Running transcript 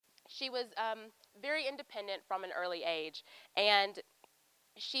She was very independent from an early age, and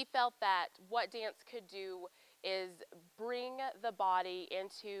she felt that what dance could do is bring the body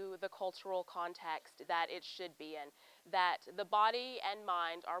into the cultural context that it should be in, that the body and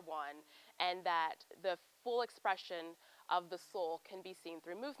mind are one, and that the full expression of the soul can be seen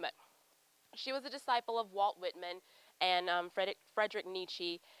through movement. She was a disciple of Walt Whitman and Friedrich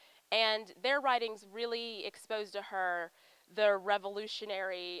Nietzsche, and their writings really exposed to her the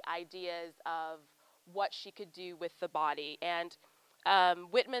revolutionary ideas of what she could do with the body. And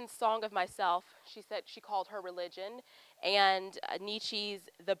Whitman's Song of Myself, she said she called her religion, and Nietzsche's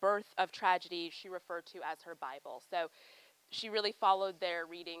The Birth of Tragedy she referred to as her Bible. So she really followed their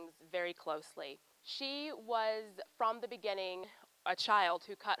readings very closely. She was, from the beginning, a child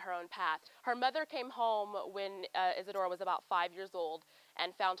who cut her own path. Her mother came home when Isadora was about 5 years old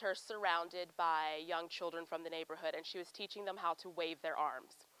and found her surrounded by young children from the neighborhood, and she was teaching them how to wave their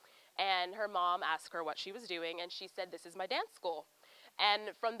arms. And her mom asked her what she was doing, and she said, "This is my dance school."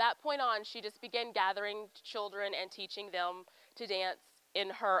 And from that point on, she just began gathering children and teaching them to dance in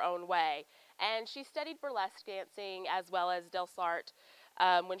her own way. And she studied burlesque dancing as well as Delsarte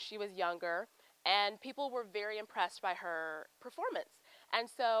when she was younger, and people were very impressed by her performance. And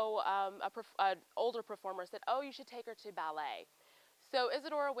so an older performer said, "Oh, you should take her to ballet." So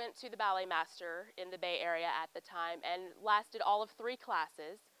Isadora went to the ballet master in the Bay Area at the time and lasted all of 3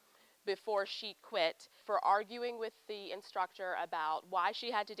 classes before she quit for arguing with the instructor about why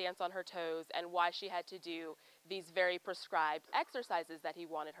she had to dance on her toes and why she had to do these very prescribed exercises that he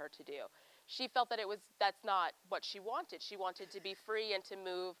wanted her to do. She felt that that's not what she wanted. She wanted to be free and to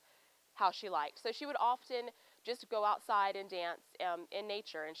move how she liked. So she would often just go outside and dance in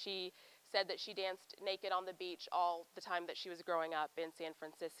nature, and she said that she danced naked on the beach all the time that she was growing up in San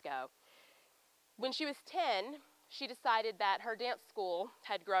Francisco. When she was 10, she decided that her dance school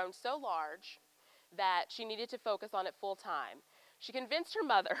had grown so large that she needed to focus on it full time. She convinced her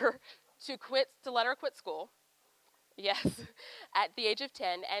mother to let her quit school, yes, at the age of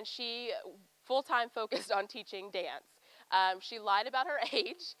 10, and she full-time focused on teaching dance. She lied about her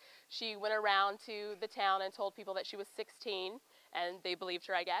age. She went around to the town and told people that she was 16, and they believed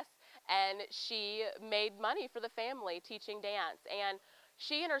her, I guess. And she made money for the family teaching dance. And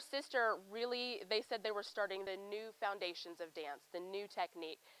she and her sister really, they said they were starting the new foundations of dance, the new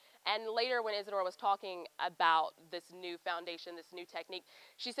technique. And later when Isadora was talking about this new foundation, this new technique,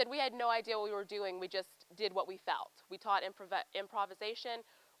 she said, "We had no idea what we were doing. We just did what we felt. We taught improvisation.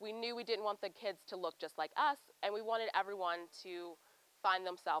 We knew we didn't want the kids to look just like us, and we wanted everyone to find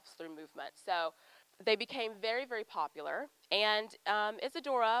themselves through movement." So they became very, very popular, and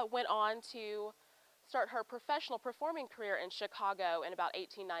Isadora went on to start her professional performing career in Chicago in about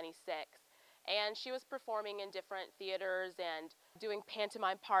 1896. And she was performing in different theaters and doing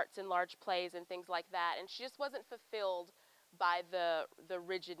pantomime parts in large plays and things like that. And she just wasn't fulfilled by the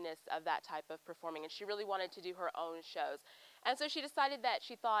rigidness of that type of performing, and she really wanted to do her own shows. And so she decided that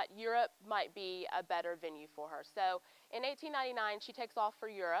she thought Europe might be a better venue for her. So in 1899, she takes off for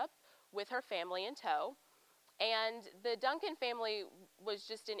Europe with her family in tow. And the Duncan family was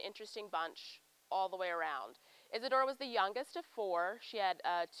just an interesting bunch all the way around. Isadora was the youngest of 4. She had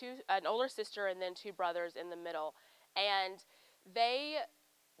an older sister and then 2 brothers in the middle. And they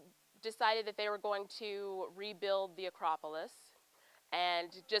decided that they were going to rebuild the Acropolis,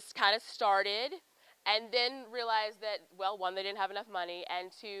 and just kind of started, and then realized that, well, 1, they didn't have enough money,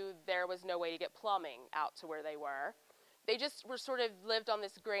 and 2, there was no way to get plumbing out to where they were. They just were sort of lived on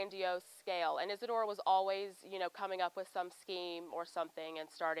this grandiose scale, and Isadora was always, coming up with some scheme or something and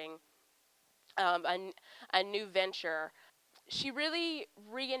starting a new venture. She really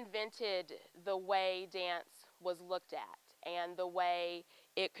reinvented the way dance was looked at and the way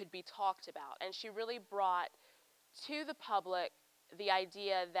it could be talked about. And she really brought to the public the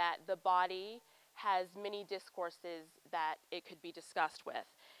idea that the body has many discourses that it could be discussed with.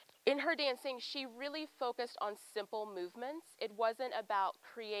 In her dancing, she really focused on simple movements. It wasn't about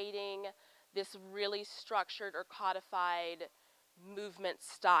creating this really structured or codified movement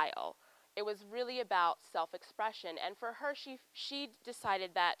style. It was really about self-expression. And for her, she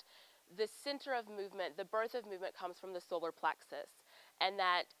decided that the center of movement, the birth of movement, comes from the solar plexus. And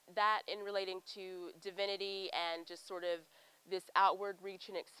that in relating to divinity and just sort of this outward reach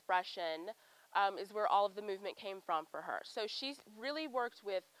and expression is where all of the movement came from for her. So she really worked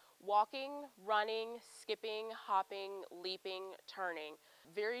with walking, running, skipping, hopping, leaping, turning.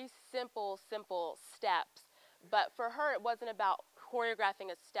 Very simple steps. But for her, it wasn't about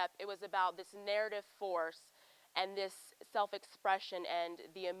choreographing a step. It was about this narrative force and this self-expression and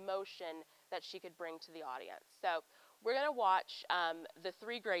the emotion that she could bring to the audience. So we're going to watch the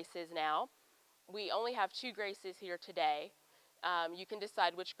three graces now. We only have two graces here today. You can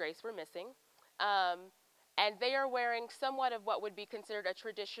decide which grace we're missing. Um, and they are wearing somewhat of what would be considered a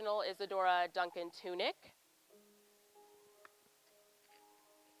traditional Isadora Duncan tunic.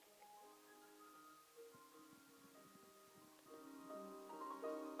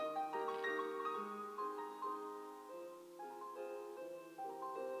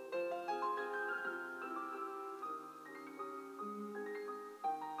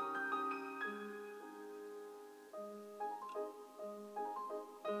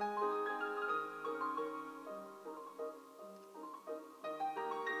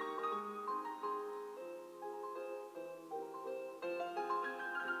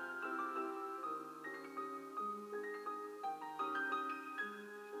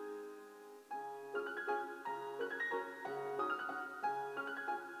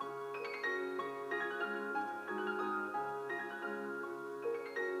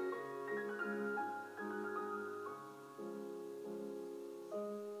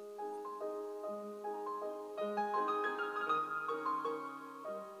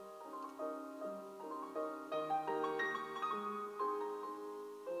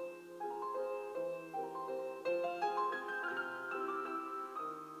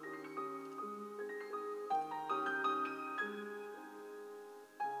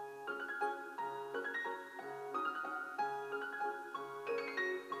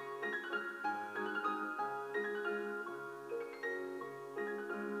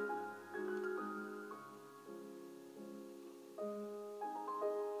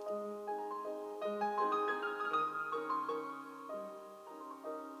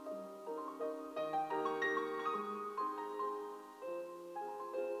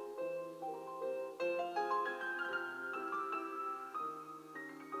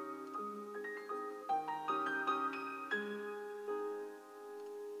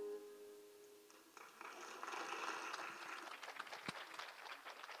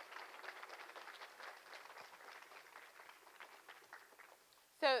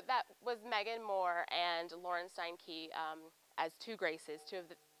 So that was Megan Moore and Lauren Steinke as two graces, two of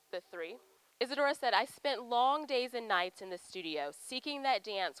the three. Isadora said, I spent long days and nights in the studio, seeking that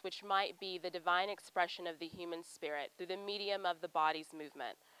dance which might be the divine expression of the human spirit through the medium of the body's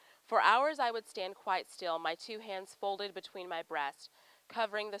movement. For hours I would stand quite still, my two hands folded between my breast,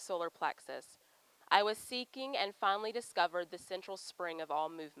 covering the solar plexus. I was seeking and finally discovered the central spring of all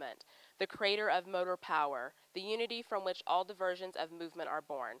movement, the crater of motor power, the unity from which all diversions of movement are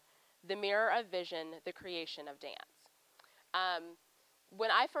born, the mirror of vision, the creation of dance. Um,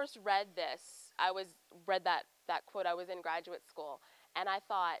 when I first read this, read that quote. I was in graduate school, and I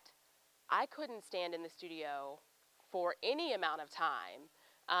thought I couldn't stand in the studio for any amount of time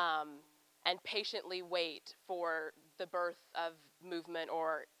and patiently wait for the birth of movement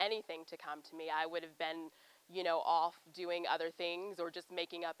or anything to come to me. I would have been, off doing other things or just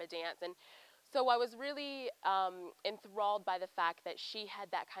making up a dance. And so I was really enthralled by the fact that she had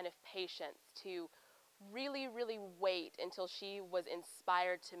that kind of patience to really, really wait until she was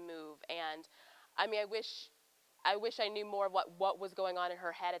inspired to move. And I mean, I wish I knew more of what was going on in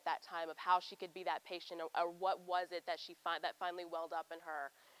her head at that time, of how she could be that patient, or what was it that that finally welled up in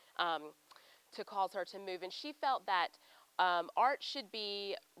her to cause her to move. And she felt that art should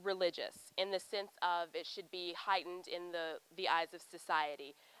be religious in the sense of it should be heightened in the eyes of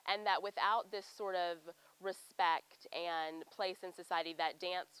society, and that without this sort of respect and place in society, that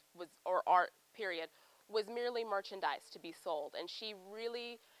dance was, or art period, was merely merchandise to be sold. And she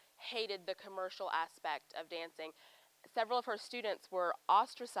really hated the commercial aspect of dancing. Several of her students were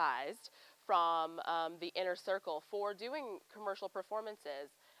ostracized from the inner circle for doing commercial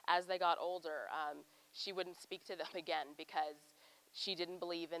performances as they got older. She wouldn't speak to them again because she didn't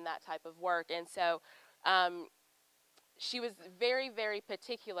believe in that type of work. And so she was very, very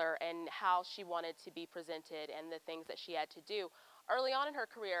particular in how she wanted to be presented and the things that she had to do. Early on in her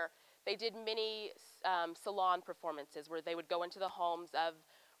career, they did many salon performances where they would go into the homes of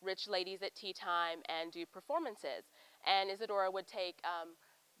rich ladies at tea time and do performances. And Isadora would take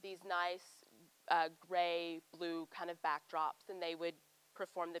these nice gray, blue kind of backdrops, and they would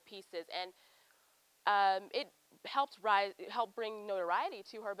perform the pieces. And it helped bring notoriety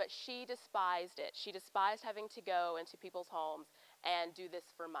to her, but she despised it. She despised having to go into people's homes and do this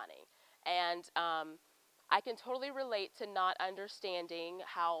for money. And I can totally relate to not understanding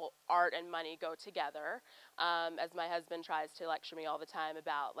how art and money go together, as my husband tries to lecture me all the time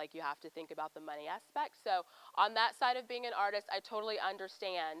about, like, you have to think about the money aspect. So on that side of being an artist, I totally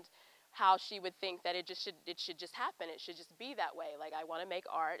understand how she would think that it should just happen. It should just be that way. Like, I want to make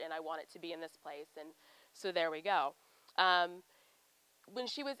art and I want it to be in this place, and so there we go. Um, when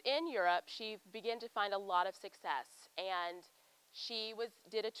she was in Europe, she began to find a lot of success, and she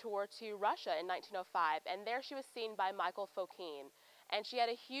did a tour to Russia in 1905, and there she was seen by Michael Fokine, and she had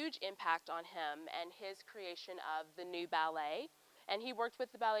a huge impact on him and his creation of the new ballet. And he worked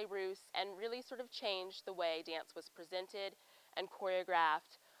with the Ballet Russe and really sort of changed the way dance was presented and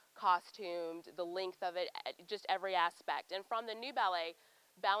choreographed, costumed, the length of it, just every aspect. And from the new ballet,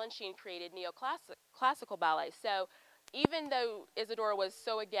 Balanchine created neoclassical ballet. So even though Isadora was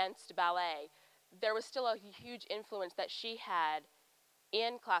so against ballet, there was still a huge influence that she had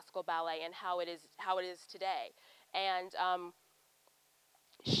in classical ballet and how it is today. And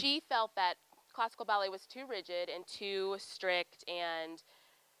she felt that classical ballet was too rigid and too strict, and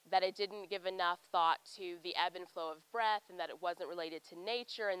that it didn't give enough thought to the ebb and flow of breath, and that it wasn't related to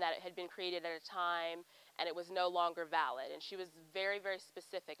nature, and that it had been created at a time and it was no longer valid. And she was very, very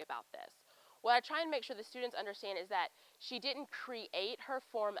specific about this. What I try and make sure the students understand is that she didn't create her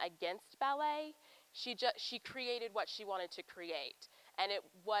form against ballet. She created what she wanted to create, and it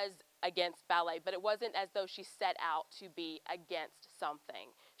was against ballet, but it wasn't as though she set out to be against something.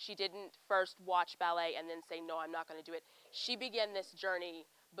 She didn't first watch ballet and then say, no, I'm not going to do it. She began this journey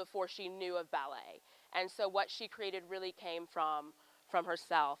before she knew of ballet, and so what she created really came from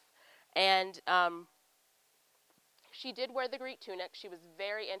herself. And she did wear the Greek tunic. She was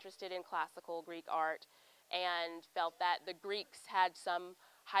very interested in classical Greek art and felt that the Greeks had some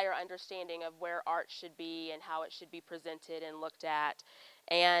higher understanding of where art should be and how it should be presented and looked at.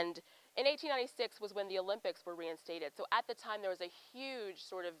 And in 1896 was when the Olympics were reinstated. So at the time there was a huge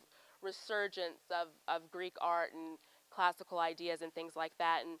sort of resurgence of Greek art and classical ideas and things like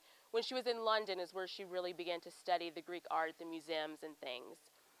that. And when she was in London is where she really began to study the Greek art at the museums and things.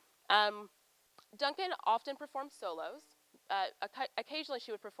 Duncan often performed solos. Occasionally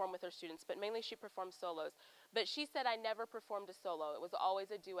she would perform with her students, but mainly she performed solos. But she said, I never performed a solo. It was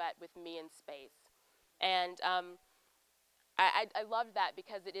always a duet with me in space. And I loved that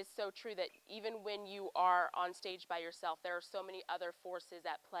because it is so true that even when you are on stage by yourself, there are so many other forces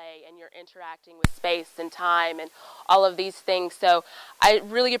at play, and you're interacting with space and time and all of these things. So I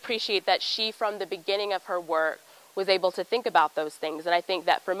really appreciate that she, from the beginning of her work, was able to think about those things. And I think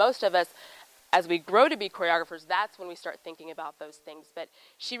that for most of us, as we grow to be choreographers, that's when we start thinking about those things. But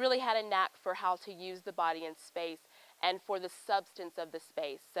she really had a knack for how to use the body in space and for the substance of the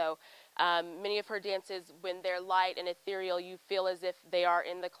space. So many of her dances, when they're light and ethereal, you feel as if they are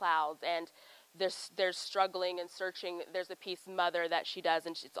in the clouds, and they're struggling and searching. There's a piece, Mother, that she does,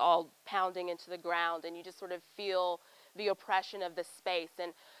 and it's all pounding into the ground, and you just sort of feel the oppression of the space.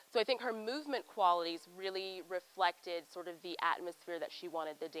 And so I think her movement qualities really reflected sort of the atmosphere that she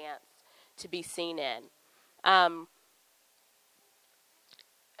wanted the dance to be seen in.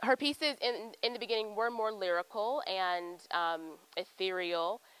 Her pieces in the beginning were more lyrical and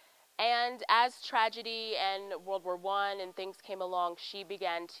ethereal, and as tragedy and World War I and things came along, she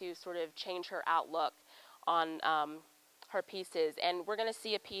began to sort of change her outlook on her pieces. And we're going to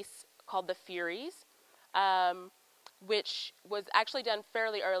see a piece called The Furies, which was actually done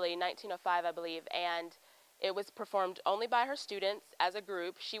fairly early, 1905, I believe, and it was performed only by her students as a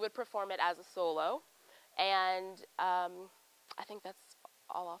group. She would perform it as a solo, and I think that's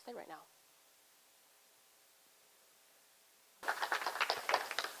all I'll say right now.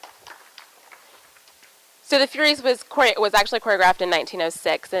 So The Furies was actually choreographed in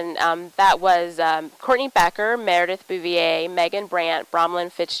 1906, and that was Courtney Becker, Meredith Bouvier, Megan Brandt,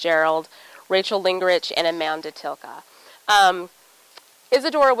 Bromlin Fitzgerald, Rachel Lingerich, and Amanda Tilka.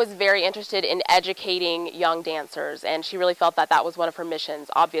 Isadora was very interested in educating young dancers, and she really felt that that was one of her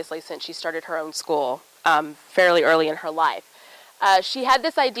missions, obviously, since she started her own school fairly early in her life. She had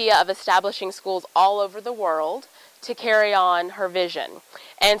this idea of establishing schools all over the world to carry on her vision.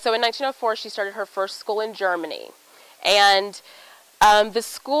 And so in 1904, she started her first school in Germany. And the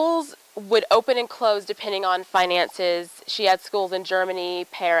schools would open and close depending on finances. She had schools in Germany,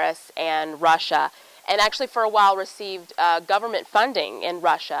 Paris, and Russia, and actually for a while received government funding in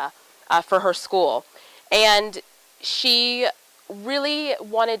Russia for her school. And she really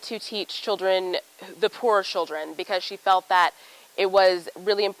wanted to teach children, the poorer children, because she felt that it was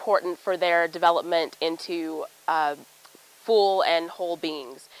really important for their development into full and whole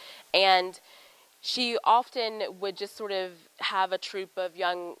beings. And she often would just sort of have a troupe of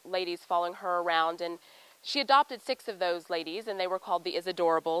young ladies following her around, and she adopted 6 of those ladies, and they were called the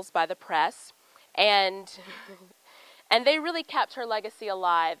Isadorables by the press. And they really kept her legacy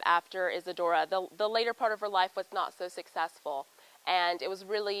alive after Isadora. The later part of her life was not so successful, and it was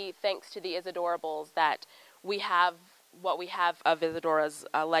really thanks to the Isadorables that we have what we have of Isadora's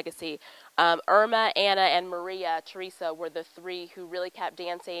legacy. Irma, Anna, and Maria Teresa were the three who really kept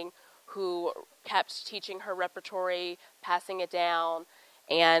dancing, who kept teaching her repertory, passing it down,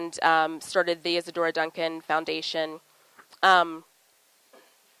 and started the Isadora Duncan Foundation. Um,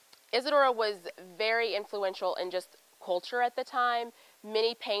 Isadora was very influential in just culture at the time.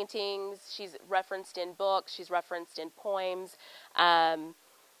 Many paintings, she's referenced in books, she's referenced in poems.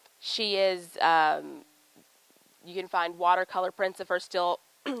 She is, you can find watercolor prints of her still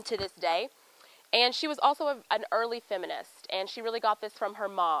to this day. And she was also an early feminist, and she really got this from her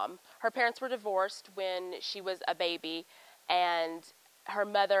mom. Her parents were divorced when she was a baby, and her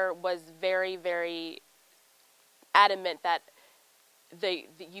mother was very, very adamant that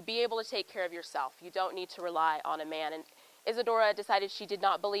you be able to take care of yourself. You don't need to rely on a man. And Isadora decided she did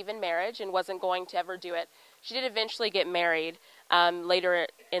not believe in marriage and wasn't going to ever do it. She did eventually get married later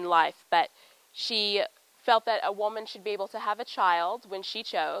in life, but she felt that a woman should be able to have a child when she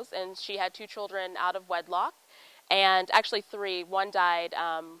chose, and she had 2 children out of wedlock, and actually 3. One died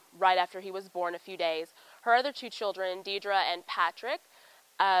right after he was born, a few days. Her other 2 children, Deidre and Patrick,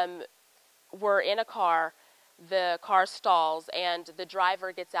 were in a car. The car stalls, and the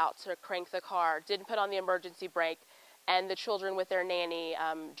driver gets out to crank the car, didn't put on the emergency brake, and the children with their nanny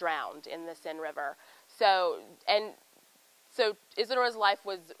drowned in the Seine River. So Isadora's life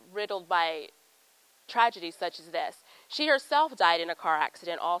was riddled by tragedies such as this. She herself died in a car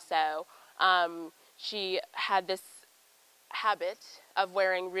accident also. She had this habit of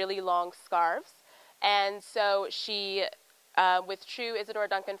wearing really long scarves, and so she, with true Isadora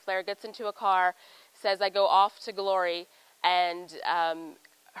Duncan flair, gets into a car, says, "I go off to glory," and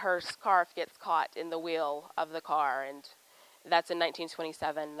her scarf gets caught in the wheel of the car, and that's in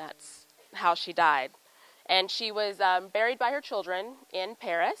 1927. That's how she died. And she was buried by her children in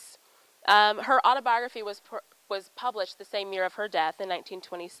Paris. Her autobiography was published the same year of her death in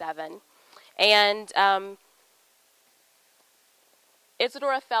 1927. And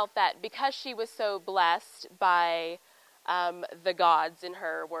Isadora felt that because she was so blessed by the gods, in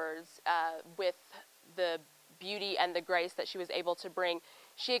her words, with the beauty and the grace that she was able to bring,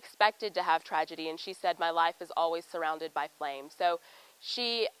 she expected to have tragedy. And she said, "My life is always surrounded by flame." So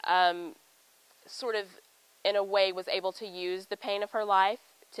she sort of, in a way, was able to use the pain of her life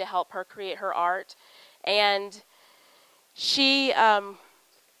to help her create her art. And she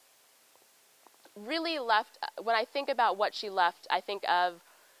really left, when I think about what she left, I think of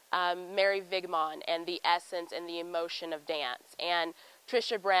Mary Vigmon and the essence and the emotion of dance, and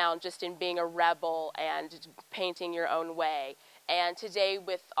Trisha Brown just in being a rebel and painting your own way. And today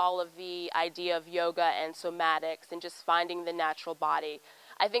with all of the idea of yoga and somatics and just finding the natural body,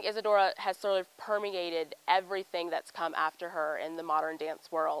 I think Isadora has sort of permeated everything that's come after her in the modern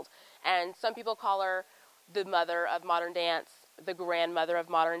dance world. And some people call her the mother of modern dance, the grandmother of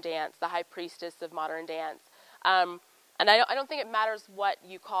modern dance, the high priestess of modern dance. And I don't think it matters what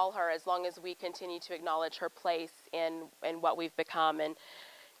you call her, as long as we continue to acknowledge her place in what we've become. And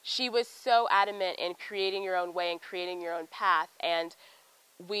she was so adamant in creating your own way and creating your own path. And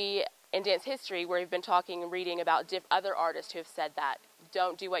we, in dance history, where we've been talking and reading about other artists who have said that,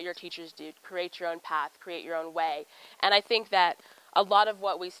 don't do what your teachers do, create your own path, create your own way. And I think that a lot of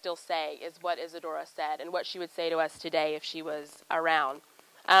what we still say is what Isadora said and what she would say to us today if she was around.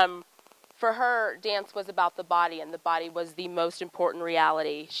 For her, dance was about the body, and the body was the most important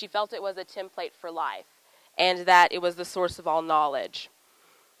reality. She felt it was a template for life, and that it was the source of all knowledge.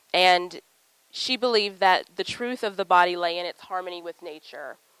 And she believed that the truth of the body lay in its harmony with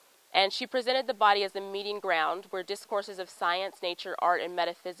nature. And she presented the body as a meeting ground where discourses of science, nature, art, and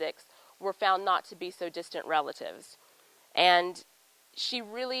metaphysics were found not to be so distant relatives. And she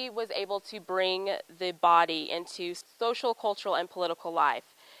really was able to bring the body into social, cultural, and political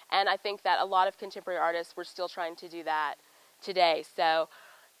life. And I think that a lot of contemporary artists were still trying to do that today. So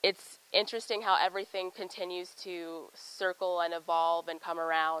it's interesting how everything continues to circle and evolve and come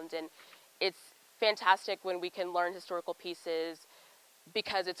around. And it's fantastic when we can learn historical pieces,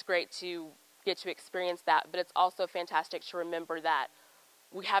 because it's great to get to experience that. But it's also fantastic to remember that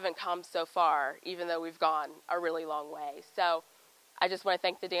we haven't come so far, even though we've gone a really long way. So I just want to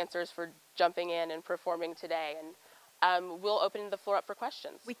thank the dancers for jumping in and performing today. And we'll open the floor up for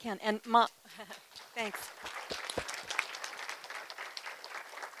questions. We can. And thanks.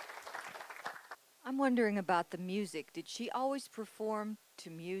 I'm wondering about the music. Did she always perform to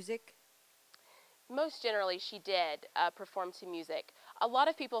music? Most generally, she did perform to music. A lot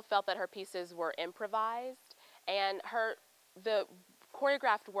of people felt that her pieces were improvised, and the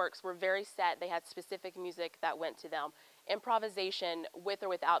choreographed works were very set. They had specific music that went to them. Improvisation, with or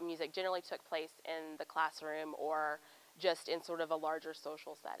without music, generally took place in the classroom or just in sort of a larger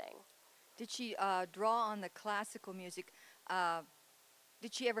social setting. Did she draw on the classical music? Uh,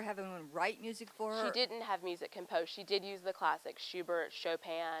 did she ever have anyone write music for She her? didn't have music composed. She did use the classics, Schubert,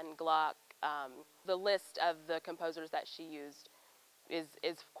 Chopin, Gluck. The list of the composers that she used is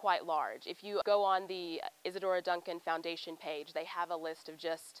quite large. If you go on the Isadora Duncan Foundation page, they have a list of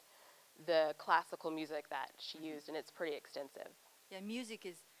just the classical music that she used, and it's pretty extensive. Yeah, music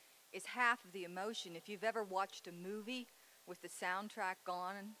is half of the emotion. If you've ever watched a movie with the soundtrack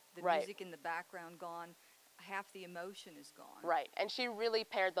gone, the Right. music in the background gone, half the emotion is gone. Right, and she really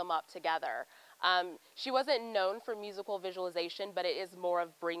paired them up together. She wasn't known for musical visualization, but it is more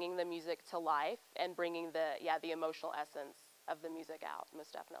of bringing the music to life and bringing the emotional essence of the music out,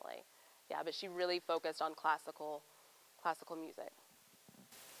 most definitely. Yeah, but she really focused on classical music.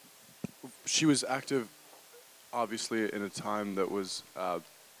 She was active, obviously, in a time that was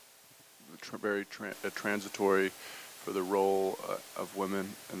very transitory for the role of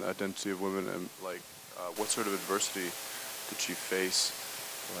women and the identity of women, and like, what sort of adversity did she face,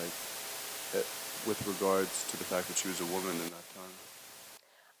 like, with regards to the fact that she was a woman in that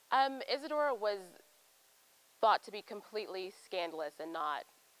time? Isadora was thought to be completely scandalous and not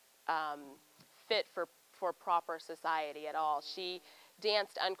fit for proper society at all. She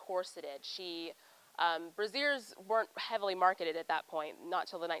danced uncorseted. Brassieres weren't heavily marketed at that point, not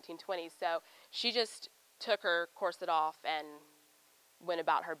till the 1920s, so she just took her corset off and went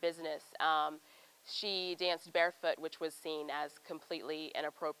about her business. She danced barefoot, which was seen as completely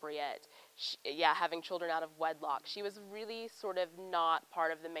inappropriate. Having children out of wedlock. She was really sort of not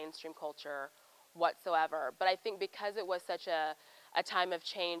part of the mainstream culture whatsoever. But I think because it was such a time of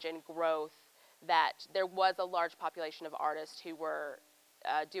change and growth, that there was a large population of artists who were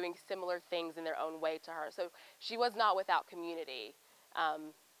doing similar things in their own way to her. So she was not without community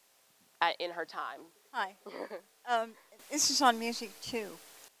in her time. Hi. This is on music too.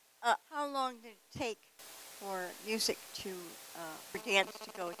 How long did it take for music for dance to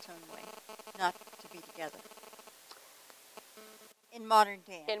go its own way, not to be together? In modern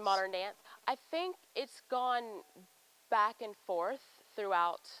dance. In modern dance, I think it's gone back and forth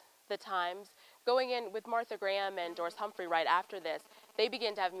throughout the times. Going in with Martha Graham and Doris Humphrey right after this, they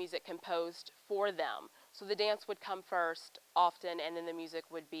began to have music composed for them. So the dance would come first often, and then the music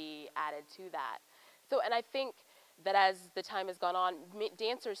would be added to that. So, and I think that as the time has gone on,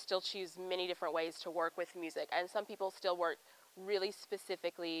 dancers still choose many different ways to work with music, and some people still work really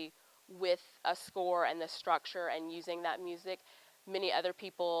specifically with a score and the structure and using that music. Many other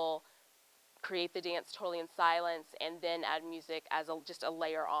people create the dance totally in silence and then add music as just a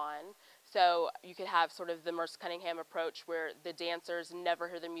layer on. So you could have sort of the Merce Cunningham approach where the dancers never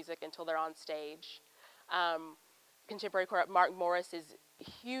hear the music until they're on stage. Contemporary Mark Morris is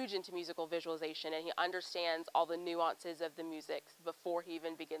huge into musical visualization, and he understands all the nuances of the music before he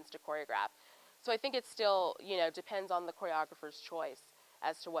even begins to choreograph. So I think it still, depends on the choreographer's choice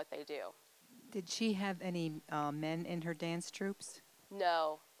as to what they do. Did she have any men in her dance troupes?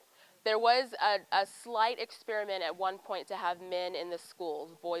 No. There was a slight experiment at one point to have men in the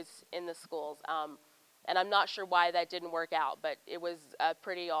schools, boys in the schools, and I'm not sure why that didn't work out, but it was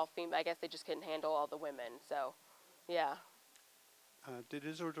pretty all-female. I guess they just couldn't handle all the women, so, yeah. Did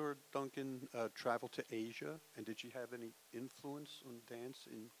Isadora Duncan travel to Asia, and did she have any influence on dance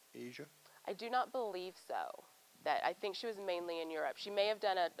in Asia? I do not believe so. I think she was mainly in Europe. She may have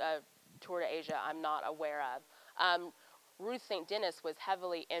done a tour to Asia I'm not aware of. Ruth St. Denis was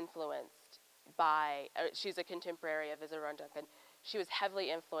heavily influenced by, she's a contemporary of Isadora Duncan. She was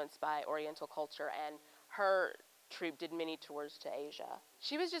heavily influenced by Oriental culture, and her troupe did many tours to Asia.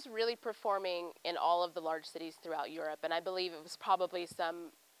 She was just really performing in all of the large cities throughout Europe, and I believe it was probably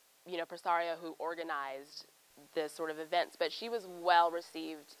some, presario who organized the sort of events, but she was well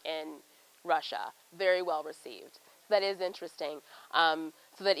received in Russia, very well received. That is interesting.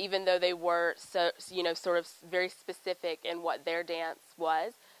 So that even though they were sort of very specific in what their dance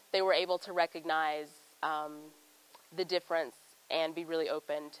was, they were able to recognize the difference and be really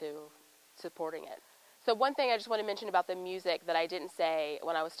open to supporting it. So one thing I just want to mention about the music that I didn't say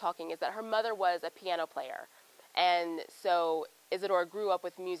when I was talking is that her mother was a piano player. And so Isadora grew up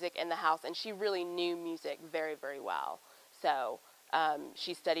with music in the house, and she really knew music very, very well. So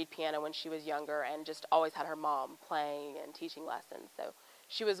she studied piano when she was younger and just always had her mom playing and teaching lessons. So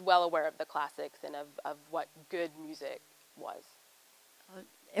she was well aware of the classics and of what good music was.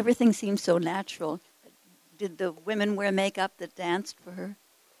 Everything seems so natural. Did the women wear makeup that danced for her?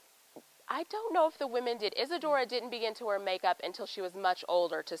 I don't know if the women did. Isadora didn't begin to wear makeup until she was much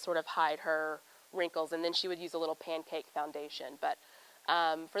older to sort of hide her wrinkles, and then she would use a little pancake foundation. But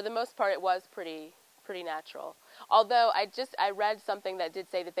for the most part, it was pretty pretty natural. Although I read something that did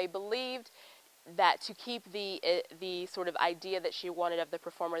say that they believed that to keep the sort of idea that she wanted of the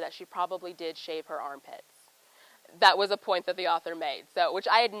performer, that she probably did shave her armpits. That was a point that the author made, so which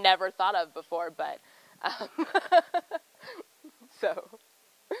I had never thought of before, but so.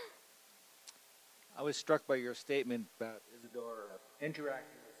 I was struck by your statement about Isadora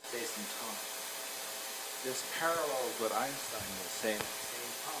interacting with space and time. This parallels what Einstein was saying at the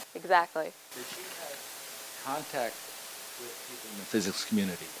same time. Exactly. Did she have contact with people in the physics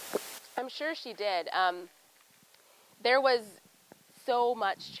community? I'm sure she did. There was so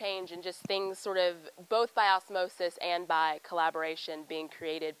much change and just things sort of both by osmosis and by collaboration being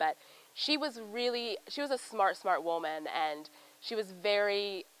created. But she was a smart woman, and she was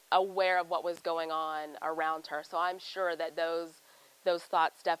very aware of what was going on around her. So I'm sure that those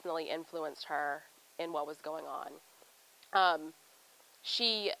thoughts definitely influenced her in what was going on.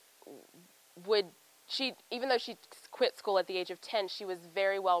 Even though she quit school at the age of 10, she was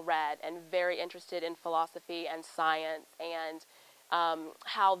very well read and very interested in philosophy and science and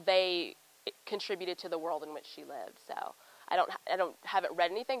how they contributed to the world in which she lived. So I haven't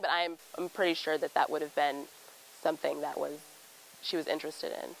read anything, but I'm pretty sure that would have been something that she was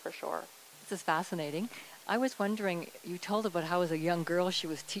interested in for sure. This is fascinating. I was wondering, you told about how as a young girl she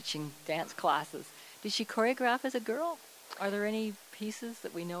was teaching dance classes. Did she choreograph as a girl? Are there any pieces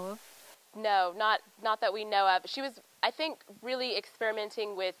that we know of? No, not that we know of. She was, I think, really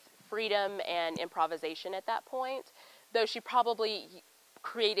experimenting with freedom and improvisation at that point, though she probably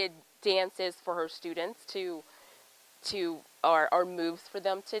created dances for her students or moves for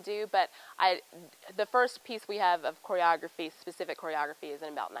them to do. But the first piece we have of specific choreography, is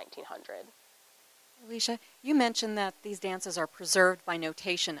in about 1900. Alicia, you mentioned that these dances are preserved by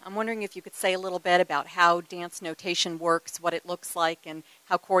notation. I'm wondering if you could say a little bit about how dance notation works, what it looks like, and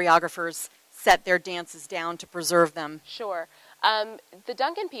how choreographers set their dances down to preserve them. Sure. The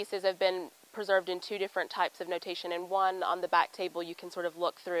Duncan pieces have been preserved in two different types of notation, and one on the back table you can sort of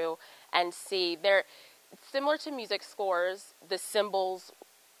look through and see. They're similar to music scores. The symbols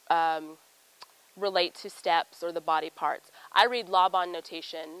relate to steps or the body parts. I read Laban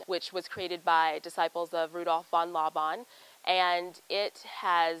notation, which was created by disciples of Rudolf von Laban, and it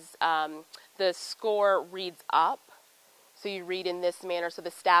has the score reads up. So you read in this manner, so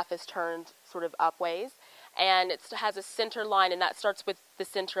the staff is turned sort of upways, and it has a center line, and that starts with the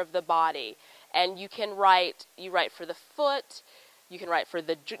center of the body. And you write for the foot, you can write for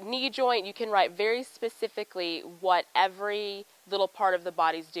the knee joint, you can write very specifically what every little part of the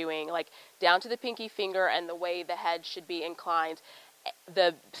body's doing, like down to the pinky finger and the way the head should be inclined,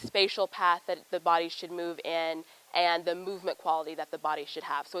 the spatial path that the body should move in, and the movement quality that the body should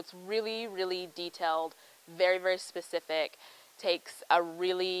have. So it's really, really detailed, very, very specific, takes a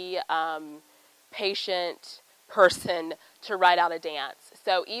really patient person to write out a dance.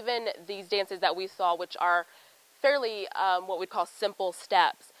 So even these dances that we saw, which are fairly what we'd call simple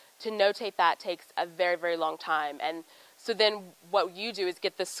steps, to notate that takes a very, very long time. And so then what you do is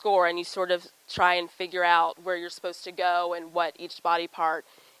get the score, and you sort of try and figure out where you're supposed to go and what each body part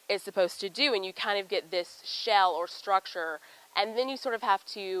is supposed to do, and you kind of get this shell or structure, and then you sort of have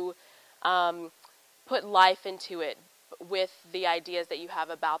to put life into it with the ideas that you have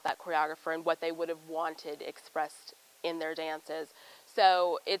about that choreographer and what they would have wanted expressed in their dances.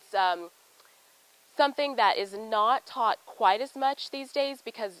 So it's something that is not taught quite as much these days,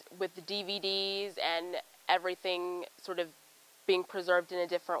 because with the DVDs and everything sort of being preserved in a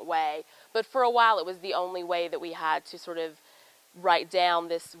different way. But for a while it was the only way that we had to sort of write down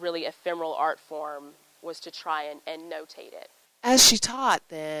this really ephemeral art form, was to try and notate it. As she taught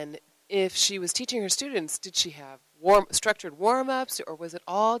then, if she was teaching her students, did she have structured warm-ups, or was it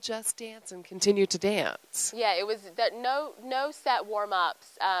all just dance and continue to dance? Yeah, it was that no set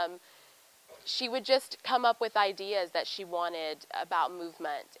warm-ups. She would just come up with ideas that she wanted about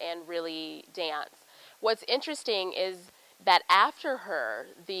movement and really dance. What's interesting is that after her,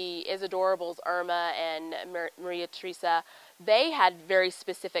 the Isadorables, Irma and Maria Teresa, they had very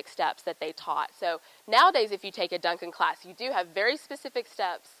specific steps that they taught. So nowadays, if you take a Duncan class, you do have very specific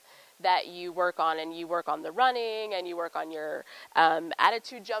steps that you work on, and you work on the running, and you work on your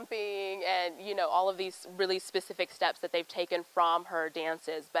attitude jumping, and all of these really specific steps that they've taken from her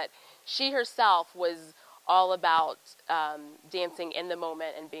dances. But she herself was all about dancing in the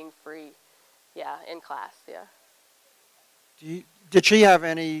moment and being free, in class, Did she have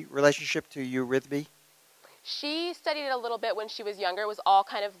any relationship to eurythmy? She studied it a little bit when she was younger. It was all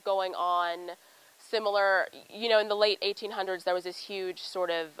kind of going on similar. In the late 1800s, there was this huge sort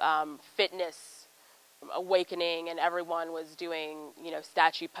of fitness awakening, and everyone was doing,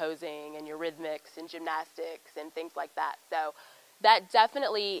 statue posing and eurythmics and gymnastics and things like that. So that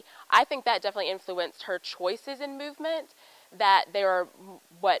definitely, I think that definitely influenced her choices in movement, that they were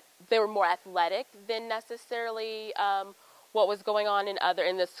more athletic than necessarily what was going on in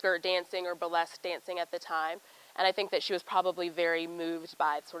the skirt dancing or burlesque dancing at the time. And I think that she was probably very moved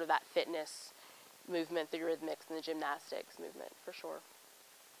by sort of that fitness movement, the eurythmics and the gymnastics movement, for sure.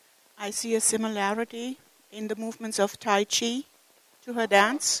 I see a similarity in the movements of Tai Chi to her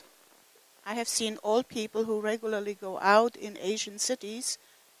dance. I have seen old people who regularly go out in Asian cities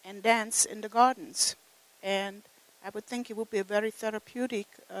and dance in the gardens. And I would think it would be a very therapeutic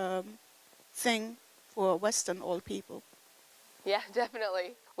thing for Western old people. Yeah,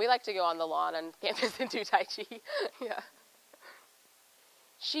 definitely. We like to go on the lawn on campus and do Tai Chi. Yeah.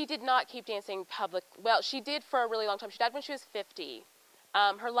 She did not keep dancing public. Well, she did for a really long time. She died when she was 50.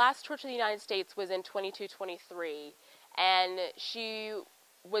 Her last tour to the United States was in 22-23, and she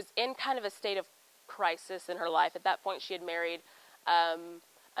was in kind of a state of crisis in her life. At that point, she had married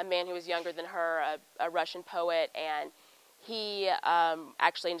a man who was younger than her, a Russian poet, and he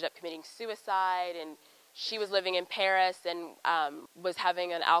actually ended up committing suicide, and she was living in Paris and was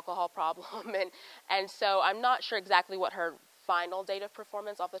having an alcohol problem. And so I'm not sure exactly what her final date of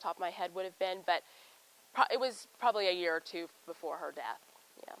performance off the top of my head would have been, but it was probably a year or two before her death.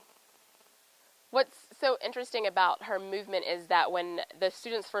 Yeah. What's so interesting about her movement is that when the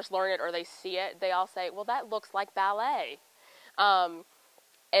students first learn it or they see it, they all say, well, that looks like ballet. And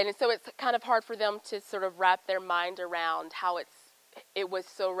so it's kind of hard for them to sort of wrap their mind around how it was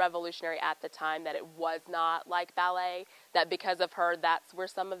so revolutionary at the time that it was not like ballet, that because of her, that's where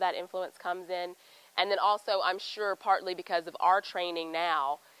some of that influence comes in. And then also, I'm sure partly because of our training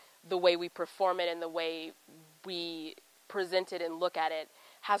now, the way we perform it and the way we present it and look at it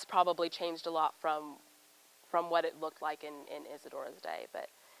has probably changed a lot from what it looked like in Isadora's day. But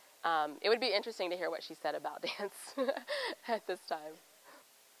it would be interesting to hear what she said about dance at this time.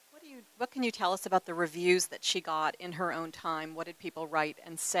 What can you tell us about the reviews that she got in her own time? What did people write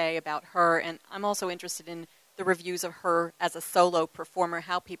and say about her? And I'm also interested in the reviews of her as a solo performer,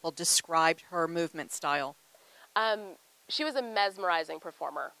 how people described her movement style. She was a mesmerizing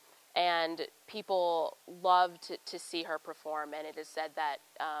performer, and people loved to see her perform. And it is said that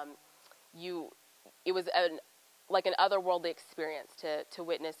it was like an otherworldly experience to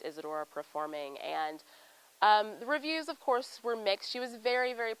witness Isadora performing. And the reviews, of course, were mixed. She was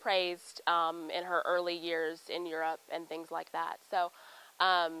very, very praised in her early years in Europe and things like that. So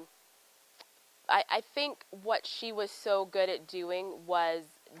I think what she was so good at doing was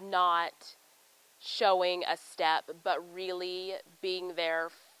not showing a step, but really being there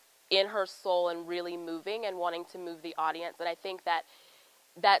in her soul and really moving and wanting to move the audience. And I think that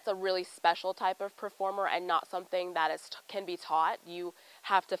that's a really special type of performer and not something that can be taught. You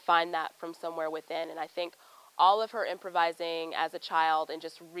have to find that from somewhere within. And I think all of her improvising as a child and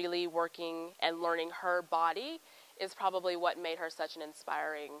just really working and learning her body is probably what made her such an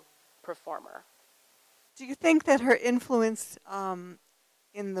inspiring performer. Do you think that her influence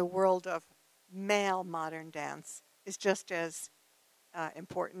in the world of male modern dance is just as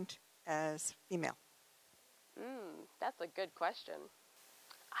important as female? That's a good question.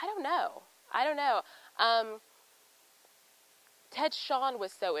 I don't know. Ted Shawn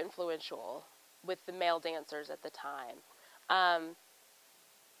was so influential with the male dancers at the time.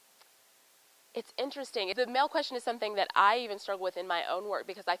 It's interesting. The male question is something that I even struggle with in my own work,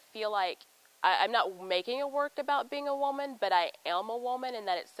 because I feel like I'm not making a work about being a woman, but I am a woman, and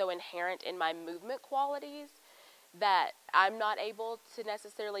that it's so inherent in my movement qualities that I'm not able to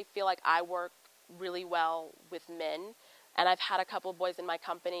necessarily feel like I work really well with men. And I've had a couple of boys in my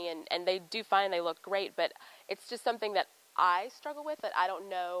company, and they do fine, they look great, but it's just something that I struggle with, that I don't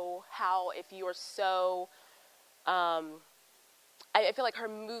know how, if you're so, I feel like her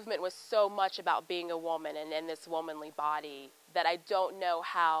movement was so much about being a woman and this womanly body that I don't know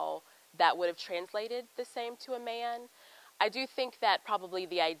how that would have translated the same to a man. I do think that probably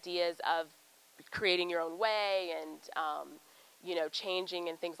the ideas of creating your own way and, changing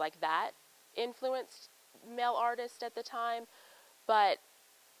and things like that influenced male artists at the time, but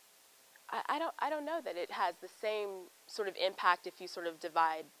I don't know that it has the same sort of impact if you sort of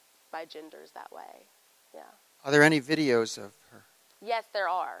divide by genders that way. Yeah. Are there any videos of her? Yes, there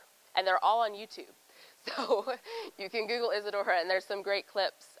are, and they're all on YouTube. So you can Google Isadora, and there's some great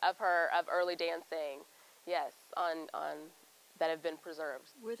clips of her of early dancing. Yes, on that have been preserved.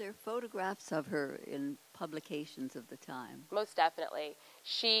 Were there photographs of her in publications of the time? Most definitely.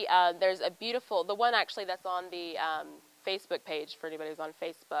 She there's a beautiful, the one actually that's on the Facebook page for anybody who's on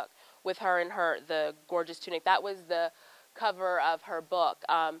Facebook with her in the gorgeous tunic. That was the cover of her book.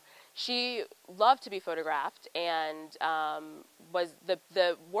 She loved to be photographed, and was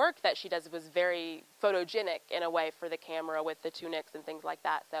the work that she does was very photogenic in a way for the camera with the tunics and things like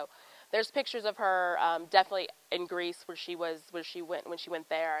that. So there's pictures of her definitely in Greece where she went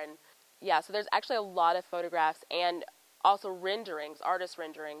there, and yeah. So there's actually a lot of photographs and also renderings, artist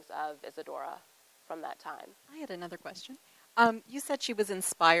renderings of Isadora from that time. I had another question. You said she was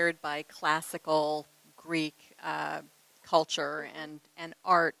inspired by classical Greek culture and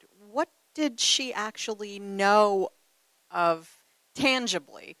art. What did she actually know of,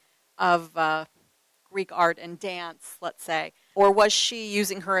 tangibly, of Greek art and dance, let's say? Or was she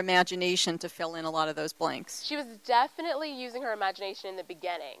using her imagination to fill in a lot of those blanks? She was definitely using her imagination in the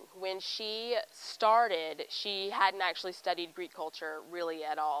beginning. When she started, she hadn't actually studied Greek culture really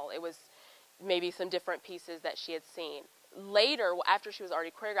at all. It was maybe some different pieces that she had seen. Later, after she was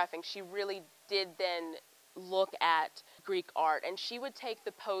already choreographing, she really did then look at Greek art, and she would take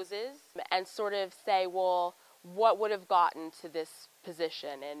the poses and sort of say, well, what would have gotten to this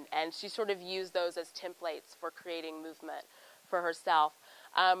position? And she sort of used those as templates for creating movement for herself.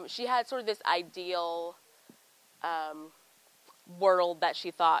 She had sort of this ideal world that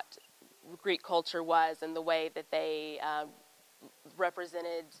she thought Greek culture was, and the way that they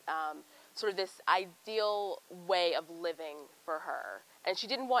represented sort of this ideal way of living for her. And she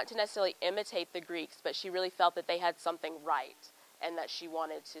didn't want to necessarily imitate the Greeks, but she really felt that they had something right, and that she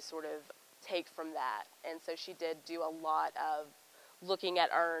wanted to sort of take from that. And so she did do a lot of looking at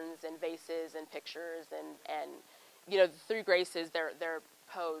urns and vases and pictures, and you know, the Three Graces, their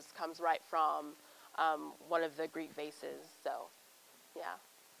pose comes right from one of the Greek vases. So, yeah.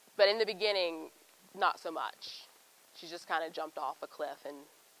 But in the beginning, not so much. She just kind of jumped off a cliff and,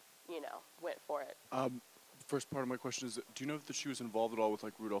 you know, went for it. First part of my question is, do you know that she was involved at all with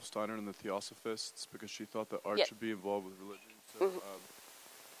like Rudolf Steiner and the Theosophists, because she thought that art should be involved with religion?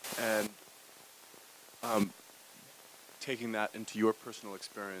 So, taking that into your personal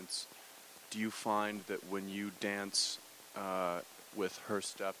experience, do you find that when you dance with her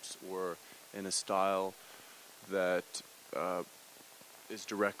steps or in a style that is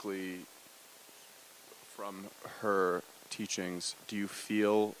directly from her teachings, do you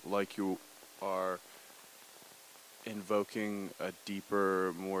feel like you are invoking a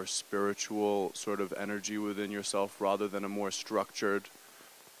deeper, more spiritual sort of energy within yourself rather than a more structured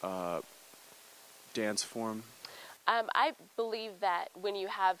dance form? I believe that when you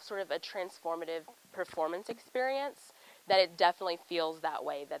have sort of a transformative performance experience, that it definitely feels that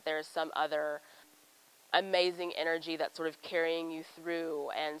way, that there's some other amazing energy that's sort of carrying you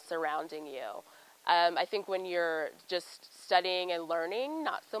through and surrounding you. I think when you're just studying and learning,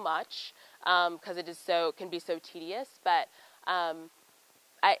 not so much, because it can be so tedious. But I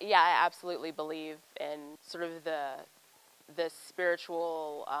absolutely believe in sort of the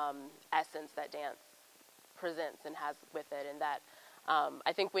spiritual essence that dance presents and has with it, and that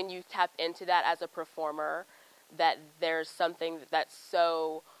I think when you tap into that as a performer, that there's something that's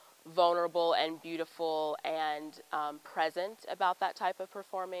so vulnerable and beautiful and present about that type of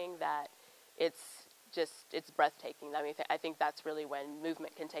performing that it's breathtaking. I mean, I think that's really when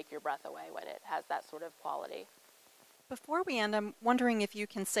movement can take your breath away, when it has that sort of quality. Before we end, I'm wondering if you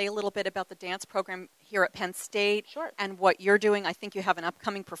can say a little bit about the dance program here at Penn State. Sure. And what you're doing. I think you have an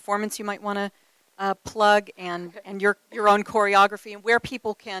upcoming performance you might want to plug, and your own choreography, and where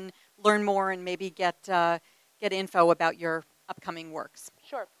people can learn more and maybe get info about your upcoming works.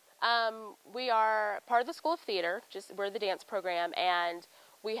 Sure. We are part of the School of Theater. We're the dance program, and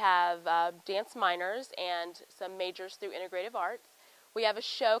we have dance minors and some majors through integrative arts. We have a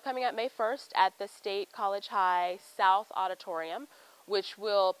show coming up May 1st at the State College High South Auditorium, which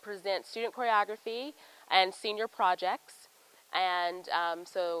will present student choreography and senior projects. And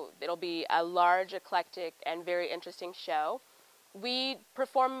so it'll be a large, eclectic, and very interesting show. We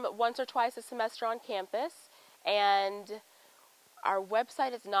perform once or twice a semester on campus, and our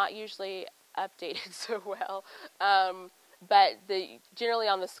website is not usually updated so well. But generally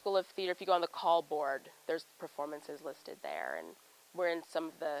on the School of Theater, if you go on the call board, there's performances listed there, and we're in some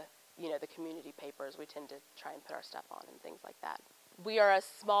of the community papers. We tend to try and put our stuff on and things like that. We are a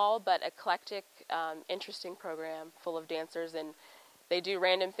small but eclectic, interesting program full of dancers, and they do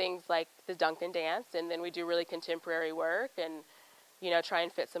random things like the Duncan dance, and then we do really contemporary work, and try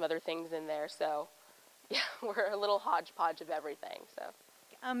and fit some other things in there. So, yeah, we're a little hodgepodge of everything.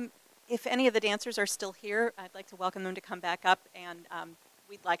 So, if any of the dancers are still here, I'd like to welcome them to come back up, and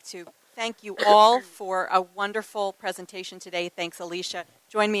we'd like to thank you all for a wonderful presentation today. Thanks, Alicia.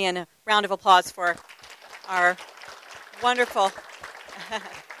 Join me in a round of applause for our Wonderful. And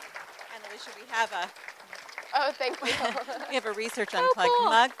Alicia, we have a Oh, thank you. we have a Research Unplugged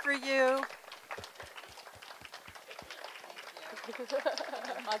mug for you. Thank you. We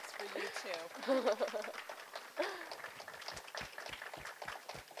have mugs for you too.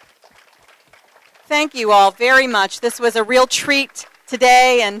 Thank you all very much. This was a real treat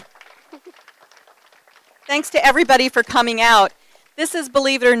today, and thanks to everybody for coming out. This is,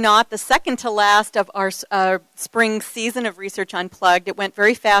 believe it or not, the second to last of our spring season of Research Unplugged. It went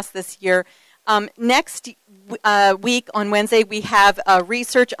very fast this year. Next week on Wednesday, we have a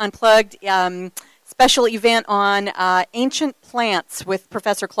Research Unplugged special event on ancient plants with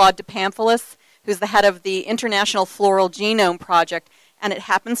Professor Claude DePamphilis, who's the head of the International Floral Genome Project, and it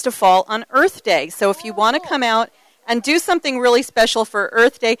happens to fall on Earth Day. So if you want to come out and do something really special for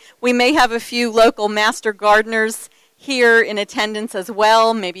Earth Day, we may have a few local master gardeners here in attendance as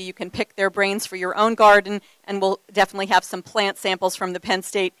well. Maybe you can pick their brains for your own garden, and we'll definitely have some plant samples from the Penn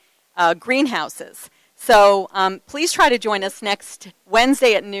State greenhouses. So please try to join us next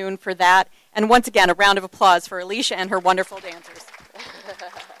Wednesday at noon for that. And once again, a round of applause for Alicia and her wonderful dancers.